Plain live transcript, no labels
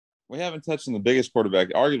we haven't touched on the biggest quarterback,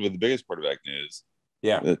 arguably the biggest quarterback news.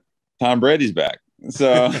 Yeah. Tom Brady's back.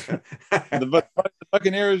 So the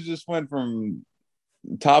Buccaneers just went from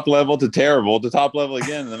top level to terrible to top level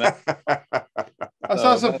again. I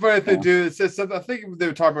saw some funny thing too. It said something. I think they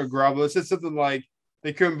were talking about Garoppolo. It said something like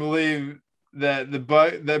they couldn't believe that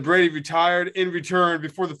that Brady retired in return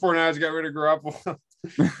before the 49ers got rid of Garoppolo.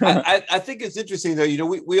 I think it's interesting though. You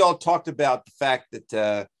know, we all talked about the fact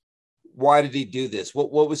that why did he do this?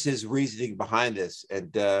 What was his reasoning behind this?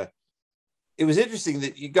 And it was interesting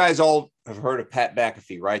that you guys all have heard of Pat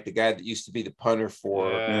McAfee, right? The guy that used to be the punter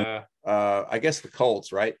for, I guess, the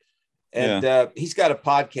Colts, right? And he's got a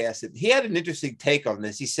podcast. And he had an interesting take on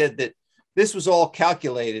this. He said that this was all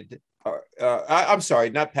calculated. I'm sorry,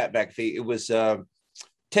 not Pat McAfee. It was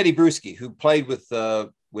Teddy Bruschi, who played with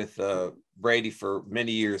Brady for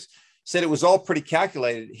many years. Said it was all pretty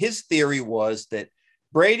calculated. His theory was that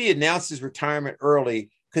Brady announced his retirement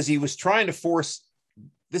early because he was trying to force.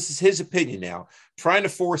 This is his opinion now, trying to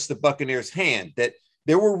force the Buccaneers' hand, that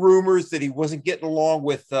there were rumors that he wasn't getting along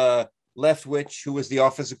with Leftwich, who was the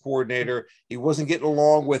offensive coordinator. He wasn't getting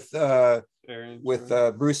along with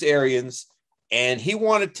Bruce Arians. And he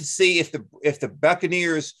wanted to see if the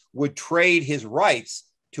Buccaneers would trade his rights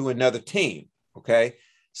to another team. Okay.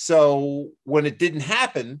 So when it didn't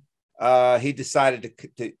happen, he decided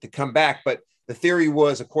to come back. But the theory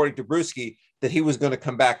was, according to Bruschi, that he was going to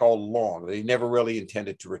come back all along, that he never really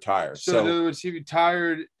intended to retire. So in other words, he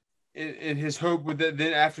retired in his hope with that.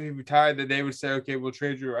 Then after he retired, that they would say, "Okay, we'll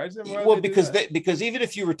trade your rights." Well, because even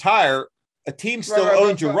if you retire, a team still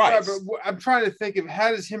owns your rights. But I'm trying to think of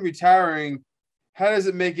how does him retiring, how does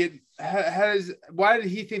it make it? Why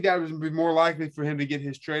did he think that would be more likely for him to get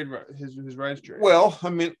his trade his rights trade? Well,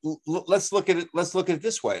 I mean, let's look at it. Let's look at it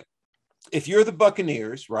this way: if you're the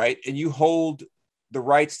Buccaneers, right, and you hold the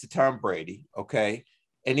rights to Tom Brady, okay,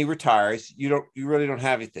 and he retires, you really don't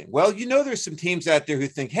have anything. Well, there's some teams out there who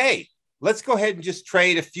think, hey, let's go ahead and just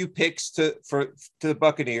trade a few picks to the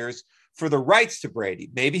Buccaneers for the rights to Brady.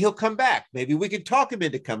 Maybe he'll come back. Maybe we can talk him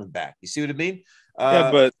into coming back. You see what I mean?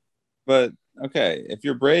 But okay, if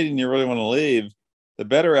you're Brady and you really want to leave, the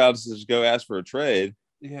better route is to just go ask for a trade.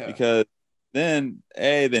 Yeah. Because then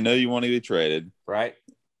A, they know you want to be traded. Right.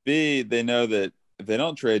 B, they know that if they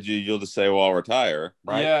don't trade you, you'll just say, well, I'll retire.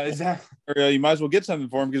 Right. Yeah, exactly. Or, you might as well get something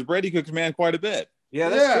for him because Brady could command quite a bit. Yeah,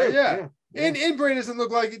 that's true. Yeah. And Brady doesn't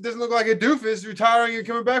look like a doofus retiring and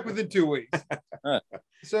coming back within 2 weeks. Right.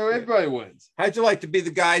 So everybody wins. How'd you like to be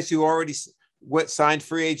the guys who already signed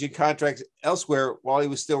free agent contracts elsewhere while he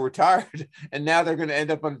was still retired, and now they're going to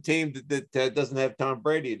end up on a team that doesn't have Tom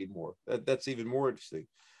Brady anymore? That's even more interesting.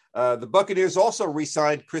 The Buccaneers also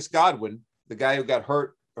re-signed Chris Godwin, the guy who got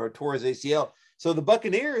hurt or tore his ACL. So the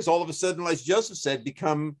Buccaneers, all of a sudden, like Joseph said,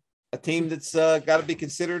 become a team that's got to be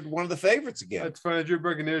considered one of the favorites again. That's funny. If you're a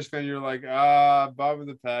Buccaneers fan, you're like, Bob with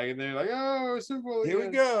the tag. And they're like, oh, Super Bowl again. Here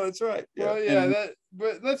we go. That's right. Yeah. Well,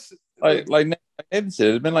 but let's like Nathan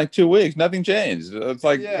said, it's been like 2 weeks. Nothing changed. It's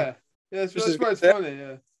like, that's why it's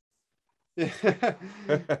funny. Yeah.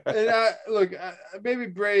 And look, maybe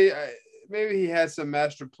Brady, maybe he had some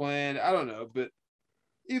master plan. I don't know, but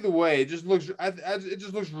either way, it just looks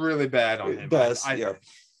really bad on him. It does.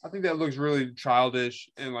 I think that looks really childish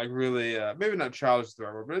and like really maybe not childish,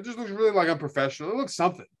 but it just looks really like unprofessional. It looks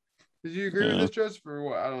something. Did you agree with this, Joseph, or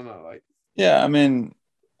what? I don't know. Like, yeah, I mean,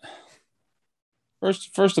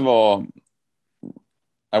 first of all,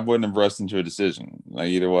 I wouldn't have rushed into a decision like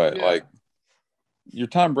either way. Yeah. Like, you're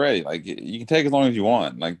Tom Brady. Like, you can take as long as you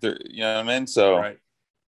want. Like, you know what I mean? So. Right.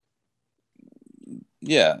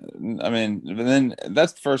 Yeah, I mean, then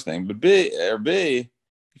that's the first thing. But B,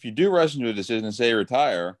 if you do rush into a decision and say you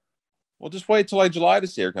retire, well, just wait till like July to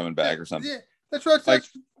see her coming back or something. Yeah, that's right. Like,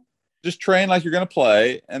 just train like you're going to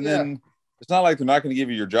play, and then it's not like they're not going to give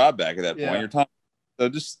you your job back at that point. You're time. So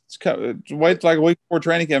just wait like a week before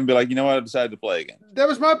training camp and be like, you know what, I decided to play again. That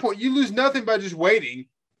was my point. You lose nothing by just waiting,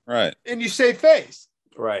 right? And you save face.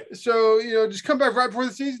 Right. So, just come back right before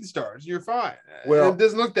the season starts. You're fine. Well, it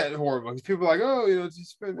doesn't look that horrible. People are like, oh,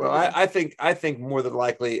 it's been. Well, I think more than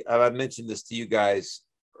likely, I mentioned this to you guys,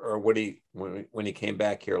 or when he came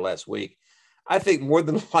back here last week. I think more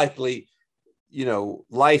than likely,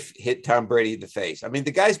 life hit Tom Brady in the face. I mean,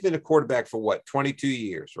 the guy's been a quarterback for what, 22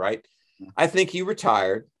 years, right? I think he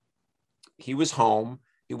retired. He was home.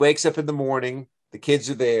 He wakes up in the morning. The kids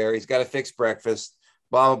are there. He's got to fix breakfast.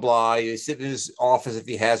 Blah, blah, blah. He's sitting in his office if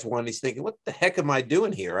he has one. He's thinking, what the heck am I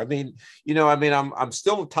doing here? I mean, I'm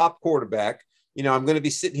still a top quarterback. I'm going to be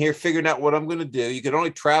sitting here figuring out what I'm going to do. You can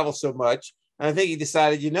only travel so much. And I think he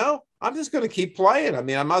decided, I'm just going to keep playing. I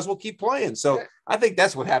mean, I might as well keep playing. So I think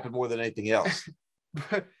that's what happened more than anything else.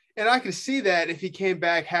 And I could see that if he came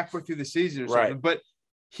back halfway through the season or something. Right. But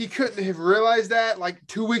he couldn't have realized that like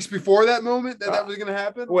 2 weeks before that moment that was going to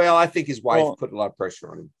happen. Well, I think his wife put a lot of pressure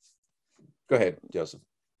on him. Go ahead, Joseph.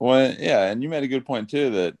 Well, yeah, and you made a good point too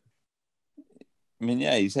that, I mean,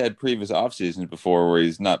 yeah, he's had previous off seasons before where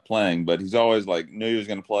he's not playing, but he's always like knew he was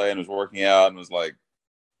going to play and was working out and was like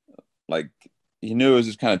he knew it was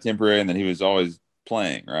just kind of temporary and then he was always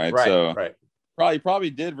playing, right? So probably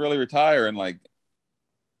did really retire and like,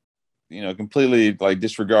 you know, completely like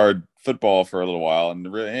disregard football for a little while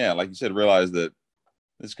and really, yeah, like you said, realize that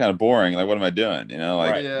it's kind of boring. Like, what am I doing? You know,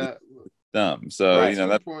 like it's dumb. So you know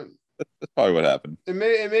that's probably what happened. And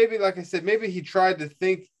maybe, like I said, maybe he tried to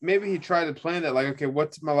plan that, like, okay,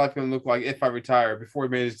 what's my life going to look like if I retire before he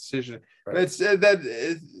made his decision. Right. But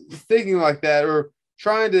it's thinking like that or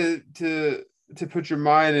trying to put your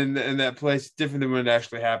mind in that place different than when it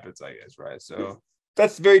actually happens, I guess, right? So.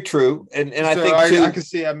 That's very true, and I think I can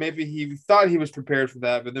see how maybe he thought he was prepared for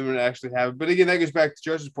that, but then when it actually happened. But again, that goes back to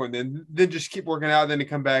Josh's point. Then just keep working out, then to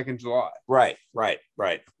come back in July. Right.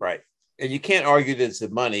 And you can't argue that it's the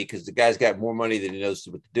money because the guy's got more money than he knows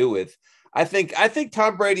what to do with. I think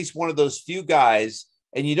Tom Brady's one of those few guys,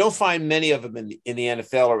 and you don't find many of them in the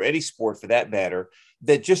NFL or any sport for that matter,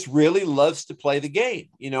 that just really loves to play the game.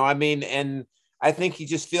 You know, I mean, and I think he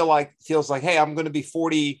just feels like, hey, I'm going to be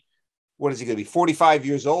 40. What is he going to be? 45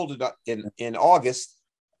 years old in August.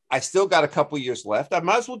 I still got a couple of years left. I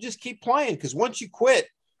might as well just keep playing because once you quit,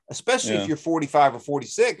 especially if you're 45 or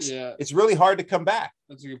 46, it's really hard to come back.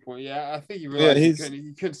 That's a good point. Yeah, I think he realized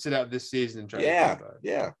he couldn't sit out this season and try to come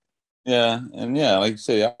back. And like you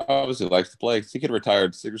say, he obviously likes to play. He could have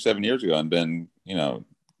retired 6 or 7 years ago and been, you know,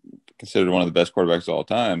 considered one of the best quarterbacks of all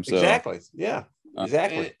time. So exactly,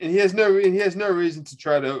 exactly. And he has no reason to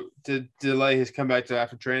try to delay his comeback to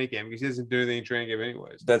after training camp because he doesn't do anything in training camp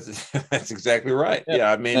anyways. That's exactly right.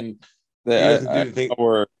 Yeah, I mean, he doesn't do anything.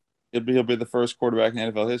 Or he'll be the first quarterback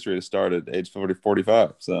in NFL history to start at age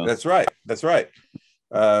 45. So that's right.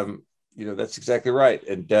 You know, that's exactly right.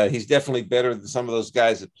 And he's definitely better than some of those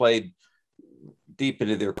guys that played deep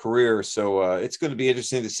into their career. So it's going to be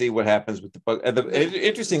interesting to see what happens with the Buccaneers.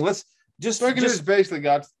 Interesting. Let's Buccaneers basically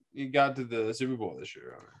got to the Super Bowl this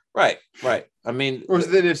year. Right. I mean, or was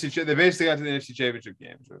it the NFC? They basically got to the NFC Championship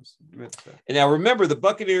game. And now remember, the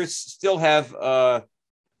Buccaneers still have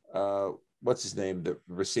what's his name, the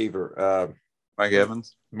receiver, Mike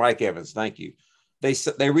Evans. Mike Evans. Thank you.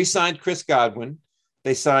 They re-signed Chris Godwin.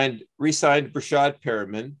 They re-signed Brashad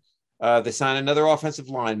Perriman. They signed another offensive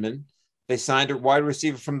lineman. They signed a wide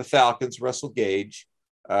receiver from the Falcons, Russell Gage.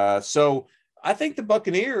 So I think the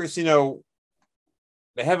Buccaneers, you know,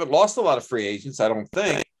 they haven't lost a lot of free agents, I don't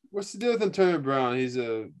think. What's the deal with Antonio Brown?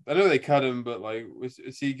 I know they cut him, but like,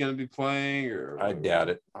 is he going to be playing? Or I doubt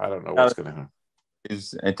it. I don't know what's going to happen.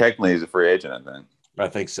 Technically, he's a free agent, I think. I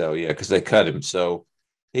think so, yeah, because they cut him. So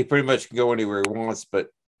he pretty much can go anywhere he wants, but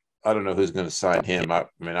I don't know who's going to sign him. I'm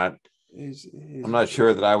not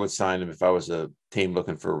sure that I would sign him if I was a team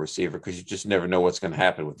looking for a receiver because you just never know what's going to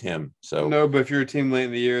happen with him. So no, but if you're a team late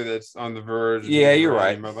in the year that's on the verge, you're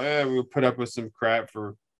right. Like, we'll put up with some crap for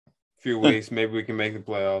a few weeks. Maybe we can make the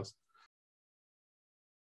playoffs.